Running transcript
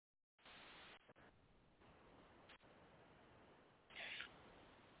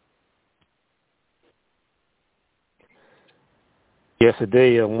Yes,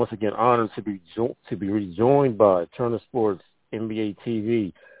 today I'm once again honored to be rejoined by Turner Sports NBA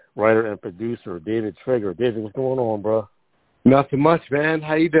TV writer and producer David Traeger. David, what's going on, bro? Nothing much, man.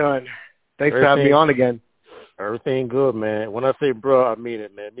 How you doing? Thanks for having me on again. Everything good, man. When I say bro, I mean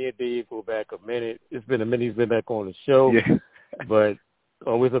it, man. Me and Dave go back a minute. It's been a minute he's been back on the show. Yeah. But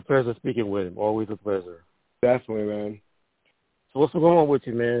always a pleasure speaking with him. Always a pleasure. Definitely, man. So what's going on with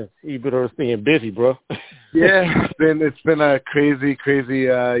you, man? You've been staying busy, bro. Yeah, it's been a crazy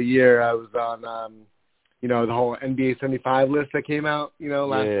year. I was on the whole NBA 75 list that came out,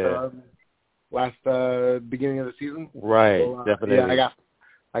 last beginning of the season. Right, so, definitely. Yeah,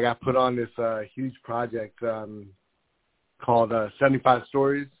 I got put on this huge project called 75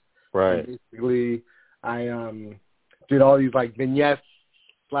 Stories. Right. And basically, I did all these like vignettes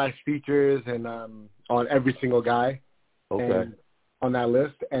 / features and on every single guy. Okay. And on that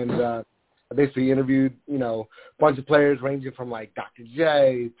list, and I basically interviewed, a bunch of players ranging from like Dr.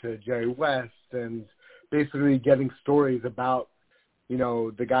 J to Jerry West, and basically getting stories about,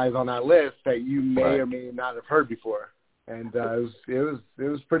 the guys on that list that you may or may not have heard before. And it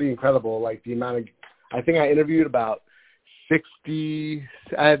was pretty incredible. Like the amount of, I think I interviewed about 60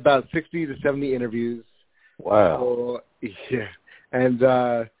 to 70 interviews. Wow. So, yeah, and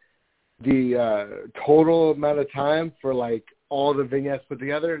the total amount of time for like all the vignettes put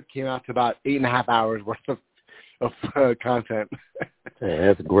together came out to about 8.5 hours worth of content. Yeah,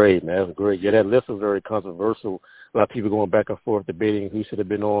 that's great, man. That's great. Yeah, that list was very controversial. A lot of people going back and forth debating who should have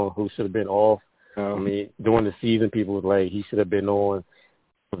been on, who should have been off. I mean, during the season, people was like, he should have been on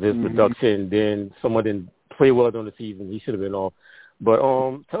for this production. Then someone didn't play well during the season. He should have been off. But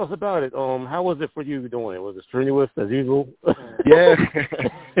tell us about it. How was it for you doing it? Was it strenuous as usual? Yeah,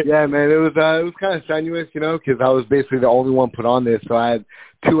 yeah, man. It was kind of strenuous, because I was basically the only one put on this. So I had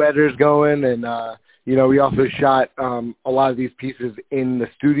 2 editors going, and we also shot a lot of these pieces in the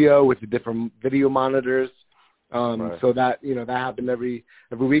studio with the different video monitors. So that that happened every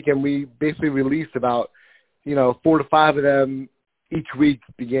week, and we basically released about 4 to 5 of them each week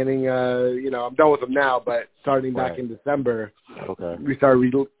beginning, I'm done with them now, but starting back in December, we started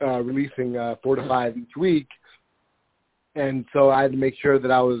releasing 4 to 5 each week. And so I had to make sure that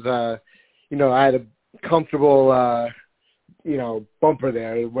I was, I had a comfortable, bumper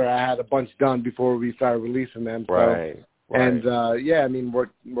there where I had a bunch done before we started releasing them. Right. And,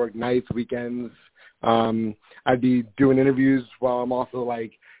 work nights, weekends. I'd be doing interviews while I'm also,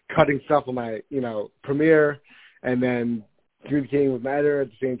 like, cutting stuff on my, Premiere, and then communicating with my editor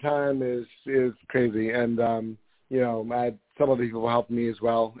at the same time is crazy. And, I had some other people helping me as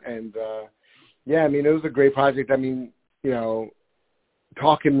well. And, it was a great project. I mean,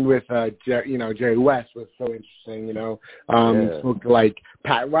 talking with, Jerry West was so interesting, spoke to, like,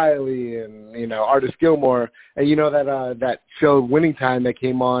 Pat Riley and, Artis Gilmore. And, that show Winning Time that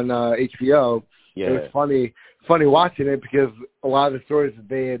came on HBO, it was funny watching it because a lot of the stories that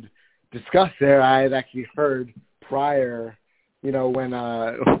they had discussed there I had actually heard prior, when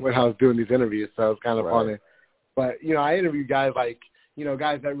I was doing these interviews, so it was kind of funny. But I interviewed guys like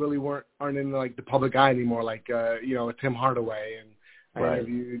guys that really aren't in like the public eye anymore, like Tim Hardaway, and I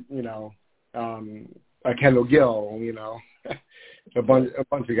interviewed Kendall Gill, a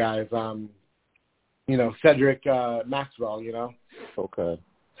bunch of guys, Cedric Maxwell, Okay.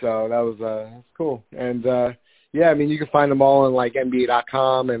 So that was cool, and you can find them all on like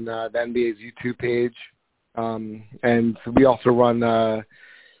NBA.com and the NBA's YouTube page. And we also run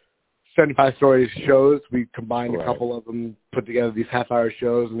 75 Stories shows. We combined a couple of them, put together these half-hour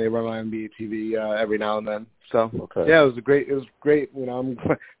shows, and they run on NBA TV every now and then. So it was great. I'm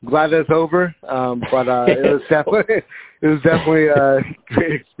glad that it's over, but it was definitely a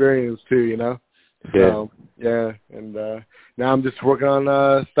great experience too. So, and now I'm just working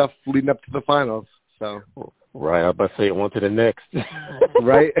on stuff leading up to the finals. So. Right, I was about to say on to the next.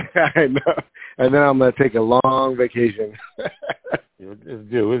 Right, I know. And then I'm going to take a long vacation. It's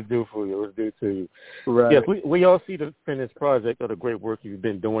due for you. It's due to you. Right. Yes, we all see the finished project or the great work you've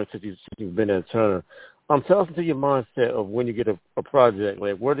been doing since you've been at Turner. Tell us into your mindset of when you get a project.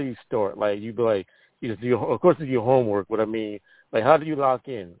 Like, where do you start? Like, you be like, you just do of course, you do your homework, but I mean, like, how do you lock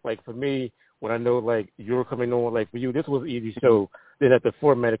in? Like, for me, when I know, like, you're coming on, like, for you, this was an easy show. Then at the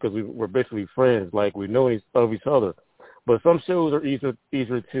format, because we're basically friends, like, we know of each other. But some shows are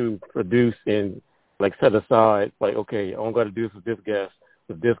easier to produce and, like, set aside. Like, okay, I don't got to do this with this guest.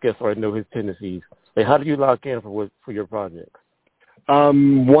 With this guest, I already know his tendencies. Like, how do you lock in for your projects?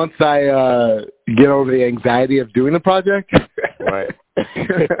 Once I get over the anxiety of doing the project. Right.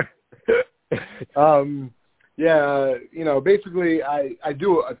 Basically I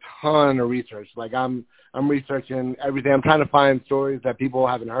do a ton of research. Like I'm researching everything. I'm trying to find stories that people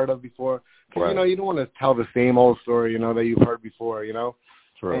haven't heard of before. Because, Right. you don't want to tell the same old story, that you've heard before,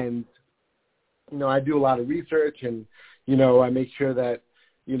 True. And, I do a lot of research and, I make sure that,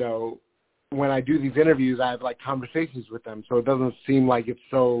 when I do these interviews, I have, like, conversations with them. So it doesn't seem like it's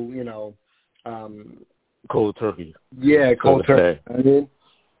so, cold turkey. Yeah, cold turkey. I mean,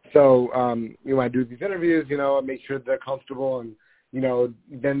 so, when I do these interviews, I make sure they're comfortable and,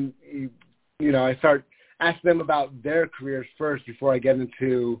 then, I start asking them about their careers first before I get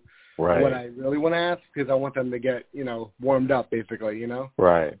into what I really want to ask, because I want them to get, warmed up, basically,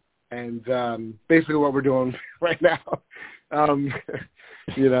 Right. And basically what we're doing right now, and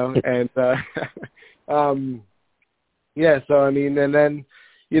so, I mean, and then,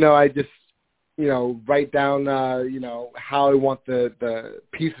 I just, write down, how I want the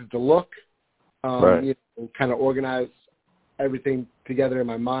pieces to look, kind of organize everything together in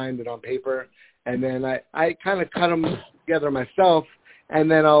my mind and on paper, and then I kind of cut them together myself. And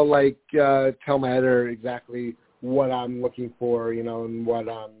then I'll tell my editor exactly what I'm looking for, and what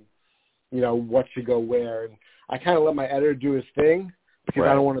what should go where. And I kind of let my editor do his thing because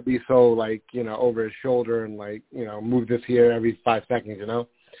I don't want to be so over his shoulder and move this here every 5 seconds,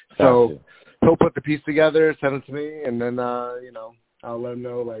 So he'll put the piece together, send it to me, and then I'll let him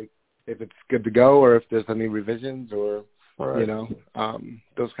know if it's good to go or if there's any revisions or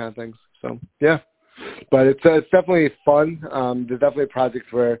those kind of things. So yeah. But it's definitely fun. There's definitely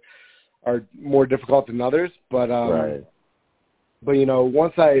projects where are more difficult than others. But but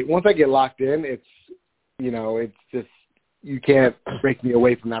once I get locked in, it's it's just you can't break me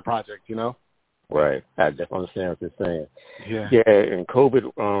away from that project. Right. I definitely understand what you're saying. Yeah. Yeah. And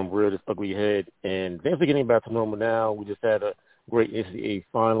COVID reared its ugly head, and things are getting back to normal now. We just had a great NCAA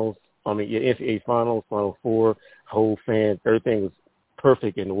finals. NCAA finals, Final Four, whole fans, everything was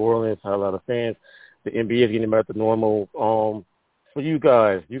perfect in New Orleans. Had a lot of fans. The NBA is getting back to normal. For you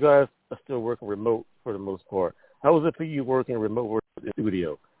guys are still working remote for the most part. How was it for you working remote work in the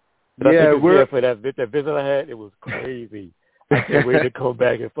studio? For that visit I had, it was crazy. I can't wait to come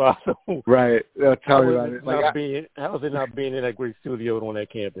back if possible. Right. Tell me about it. How is it not being in that great studio on that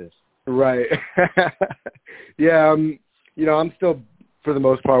campus? Right. Yeah. I'm still, for the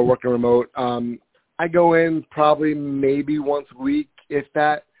most part, working remote. I go in probably maybe once a week, if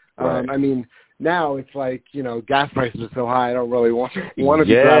that. Right. I mean, now it's gas prices are so high, I don't really want to be driving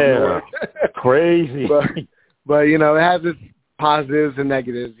to work. Crazy. But it has its positives and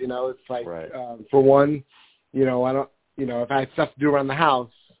negatives. It's for one, I don't, if I had stuff to do around the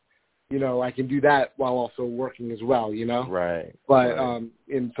house, I can do that while also working as well. Right. But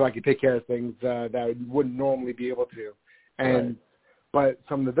and so I can take care of things that I wouldn't normally be able to. And but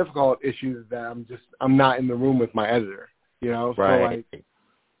some of the difficult issues that I'm not in the room with my editor. Right.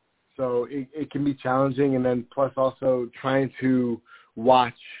 So it can be challenging, and then plus also trying to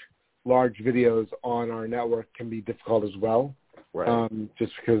watch large videos on our network can be difficult as well. Right.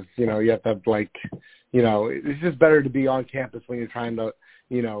 Just because, you have to have it's just better to be on campus when you're trying to,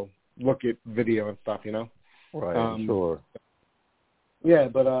 look at video and stuff, Right, sure. Yeah,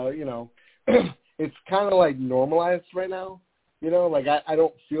 but, it's kind of normalized right now, I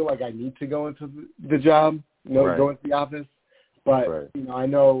don't feel like I need to go into the job, go into the office, but, I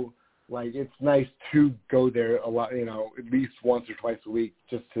know, it's nice to go there a lot, at least once or twice a week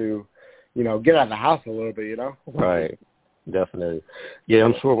just to, get out of the house a little bit, Right. Definitely. Yeah,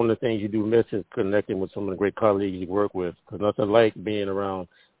 I'm sure one of the things you do miss is connecting with some of the great colleagues you work with, because nothing like being around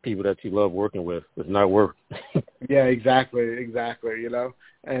people that you love working with. It's not work. Yeah, exactly,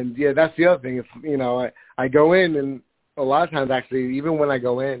 And, yeah, that's the other thing. If, I go in, and a lot of times, actually, even when I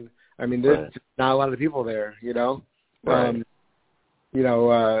go in, I mean, there's just not a lot of people there, Right.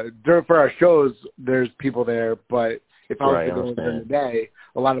 For our shows, there's people there, but if I was to go during the day,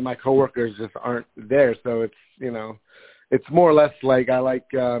 a lot of my coworkers just aren't there. So it's, it's more or less I like,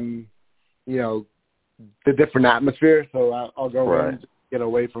 the different atmosphere. So I'll go in, get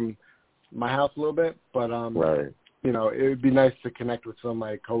away from my house a little bit. But, it would be nice to connect with some of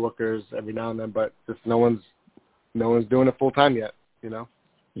my coworkers every now and then, but just no one's doing it full time yet,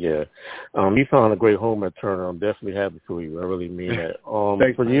 Yeah. You found a great home at Turner. I'm definitely happy for you. I really mean that.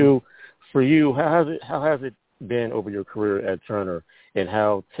 Thanks, for you, how has it been over your career at Turner, and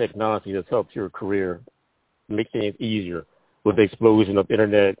how technology has helped your career make things easier with the explosion of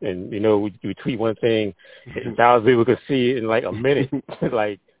internet? And you tweet one thing, and thousands of people could see it in a minute.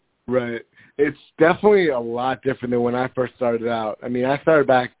 Right. It's definitely a lot different than when I first started out. I mean, I started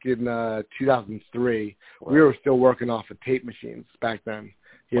back in 2003. We were still working off of tape machines back then.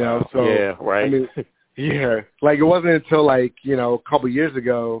 So yeah, right. I mean, Yeah. Like, it wasn't until, like, you know, a couple years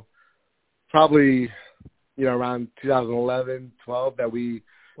ago, probably, you know, around 2011, 12, that we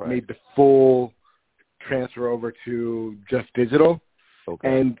made the full transfer over to just digital.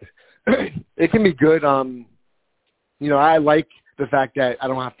 Okay. And it can be good. You know, I like the fact that I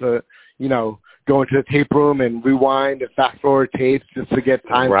don't have to, you know, go into the tape room and rewind and fast forward tapes just to get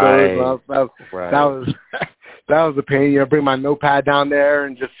time codes. That was a pain. You know, bring my notepad down there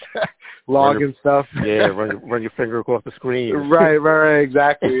and just log and stuff. Yeah, run your finger across the screen. Right,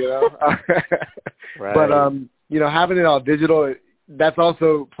 exactly. You know, but you know, having it all digital, that's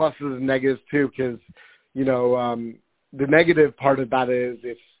also pluses and negatives too, because you know, the negative part about it is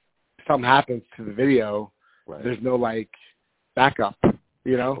if something happens to the video, there's no like backup.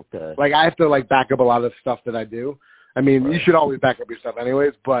 You know, like I have to like back up a lot of stuff that I do. I mean, you should always back up your stuff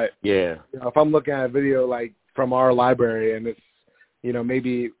anyways, but you know, if I'm looking at a video like from our library and it's, you know,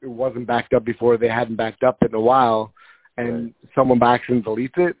 maybe it wasn't backed up before, they hadn't backed up in a while, and someone by accident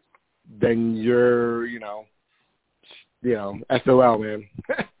deletes it, then you're, you know, SOL, man.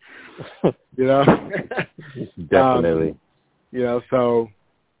 You know? Definitely. You know, so,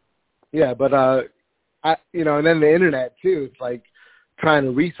 yeah, but, you know, and then the internet, too, it's like trying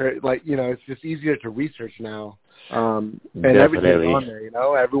to research, like, you know, it's just easier to research now. And everything's on there, you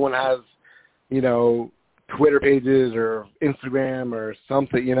know? Everyone has, you know, Twitter pages or Instagram or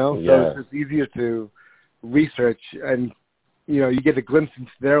something, you know? So it's just easier to research and, you know, you get a glimpse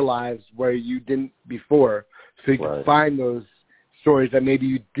into their lives where you didn't before. So you can find those stories that maybe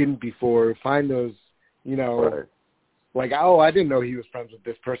you didn't before, find those, you know, like, oh, I didn't know he was friends with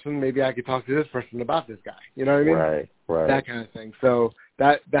this person. Maybe I could talk to this person about this guy. You know what I mean? Right. That kind of thing. So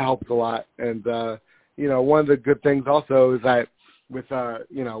that helps a lot. And, you know, one of the good things also is that with,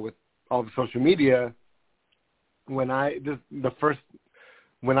 you know, with all the social media, when I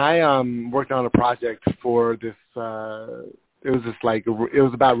worked on a project for this, it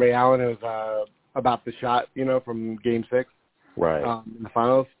was about Ray Allen. It was about the shot, you know, from Game 6, in the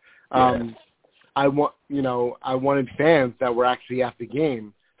finals. I wanted fans that were actually at the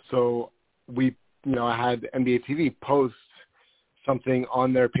game, so I had NBA TV post something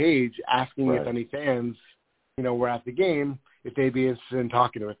on their page asking if any fans, you know, were at the game, if they'd be interested in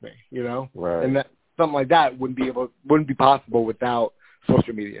talking with me, you know, and that something like that wouldn't be possible without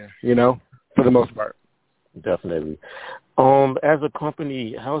social media, you know, for the most part. Definitely. As a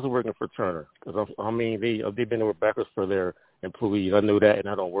company, how is it working for Turner? Because I mean, they've been over backwards for their employees. I know that, and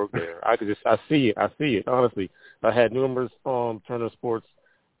I don't work there. I see it. Honestly, I had numerous Turner Sports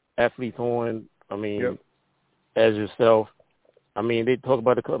athletes on. I mean, as yourself. I mean, they talk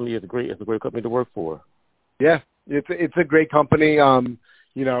about the company as a great company to work for. Yeah, it's a great company.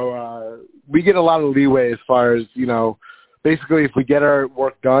 You know, we get a lot of leeway as far as, you know, basically if we get our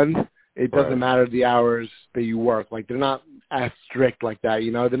work done, it doesn't matter the hours that you work. Like, they're not as strict like that,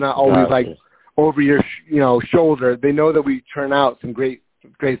 you know. They're not always like over your, you know, shoulder. They know that we turn out some great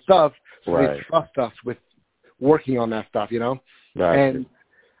stuff, so they trust us with working on that stuff, you know. And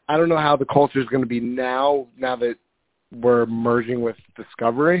I don't know how the culture is going to be now that we're merging with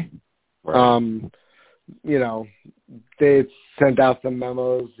Discovery. You know, they sent out some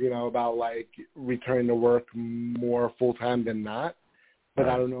memos, you know, about like returning to work more full time than not. But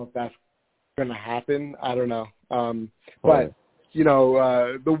I don't know if that's going to happen. I don't know. But, you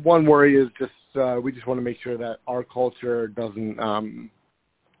know, the one worry is just we just want to make sure that our culture doesn't,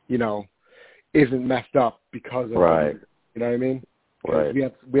 you know, isn't messed up because of it. You know what I mean?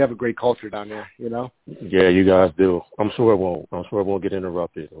 We have a great culture down there, you know? Yeah, you guys do. I'm sure it won't get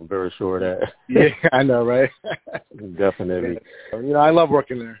interrupted. I'm very sure of that. Yeah, I know, right? Definitely. You know, I love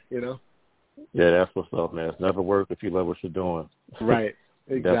working there, you know? Yeah, that's what's up, man. It's never work if you love what you're doing. Right.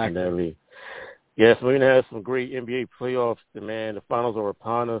 Exactly. Definitely. Yes, we're going to have some great NBA playoffs, man. The finals are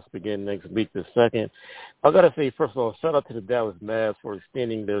upon us, beginning next week, the 2nd. I got to say, first of all, shout out to the Dallas Mavs for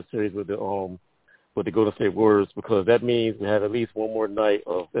extending their series with the Golden State Warriors, because that means we have at least one more night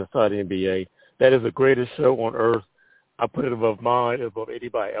of Inside the NBA. That is the greatest show on earth. I put it above mine, above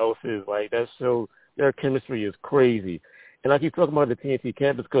anybody else's. Like, that show, their chemistry is crazy. And I keep talking about the TNT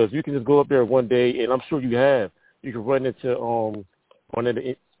campus because you can just go up there one day, and I'm sure you have. You can run into one of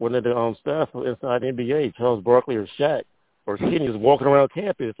the staff inside the NBA, Charles Barkley or Shaq or Kenny, just walking around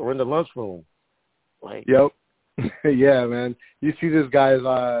campus or in the lunchroom. Like, yep. Yeah, man. You see those guys.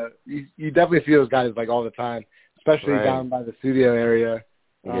 You definitely see those guys like all the time, especially down by the studio area.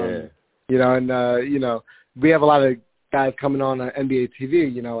 You know, and you know, we have a lot of guys coming on NBA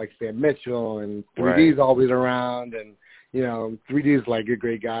TV. You know, like Sam Mitchell, and 3D's always around, and you know, 3D's like a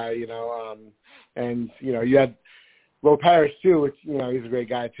great guy. You know, and you know, you had Parrish too, which he's a great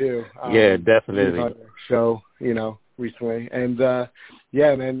guy too. Yeah, definitely. He was on the show, recently, and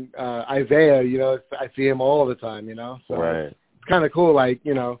yeah, man, Isaiah, I see him all the time, so right. It's kind of cool, like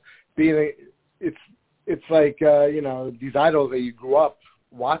being it's like these idols that you grew up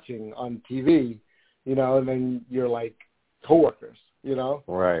watching on TV, and then you're like coworkers,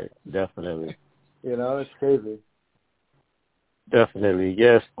 Right, definitely. It's crazy. Definitely,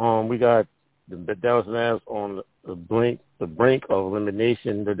 yes. We got the Dallas Mavs on the brink of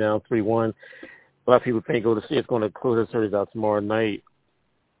elimination. They're down 3-1. A lot of people think go to see it's going to close the series out tomorrow night.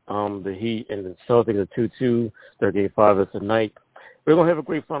 The Heat and the Celtics are 2-2. Their game 5 is tonight. We're going to have a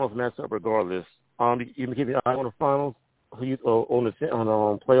great finals matchup regardless. You can keep your eye on the finals. Who you on the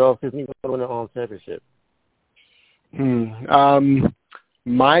playoffs? Who's going to win the championship?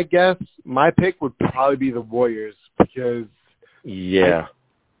 My pick would probably be the Warriors because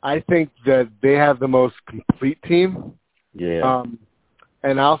I think that they have the most complete team. Yeah.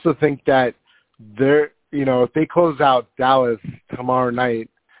 And I also think that they're, if they close out Dallas tomorrow night,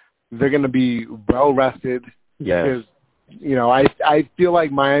 they're going to be well rested. Yes. Because, I feel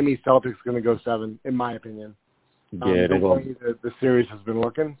like Miami Celtics going to go 7, in my opinion. Yeah, the way the series has been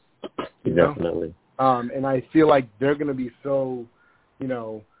looking. Definitely. And I feel like they're going to be so,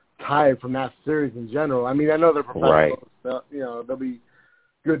 tired from that series in general. I mean, I know they're professionals. Right. They'll be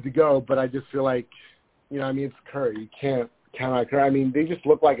good to go, but I just feel like, it's Curry. You can't count out Curry. I mean, they just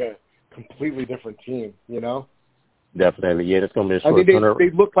look like a completely different team, Definitely. Yeah, it's going to be a short turnaround. They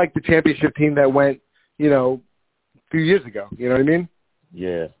look like the championship team that went, a few years ago. You know what I mean?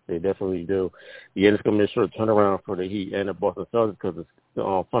 Yeah, they definitely do. Yeah, it's going to be a short turnaround for the Heat and the Boston Celtics because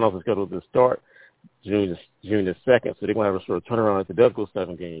the finals is scheduled to start June the 2nd, so they're going to have a short turnaround if it does go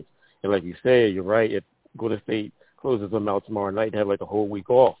 7 games. And like you said, you're right. If Golden State closes them out tomorrow night, they have like a whole week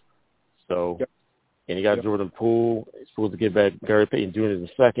off. So, and you got Jordan Poole. He's supposed to get back Gary Payton Jr. in the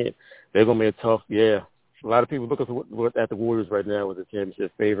 2nd. They're going to be a tough, A lot of people looking at the Warriors right now with the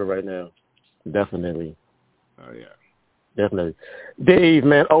championship favorite right now. Definitely. Oh, yeah. Definitely. Dave,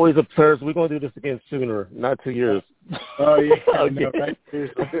 man, always a pleasure. We're going to do this again sooner, not 2 years. Oh, yeah. Okay. No, thanks.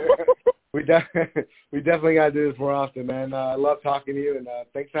 We definitely got to do this more often, man. I love talking to you, and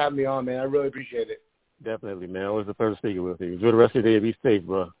thanks for having me on, man. I really appreciate it. Definitely, man. Always a pleasure speaking with you. Enjoy the rest of your day. Be safe,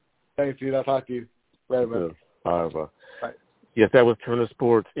 bro. Thanks, dude. I'll talk to you later, man. All right, bro. Bye. Yes, that was Turner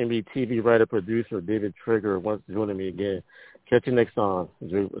Sports MBTV writer, producer David Trigger once joining me again. Catch you next time.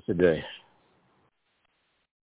 Enjoy the rest of the day.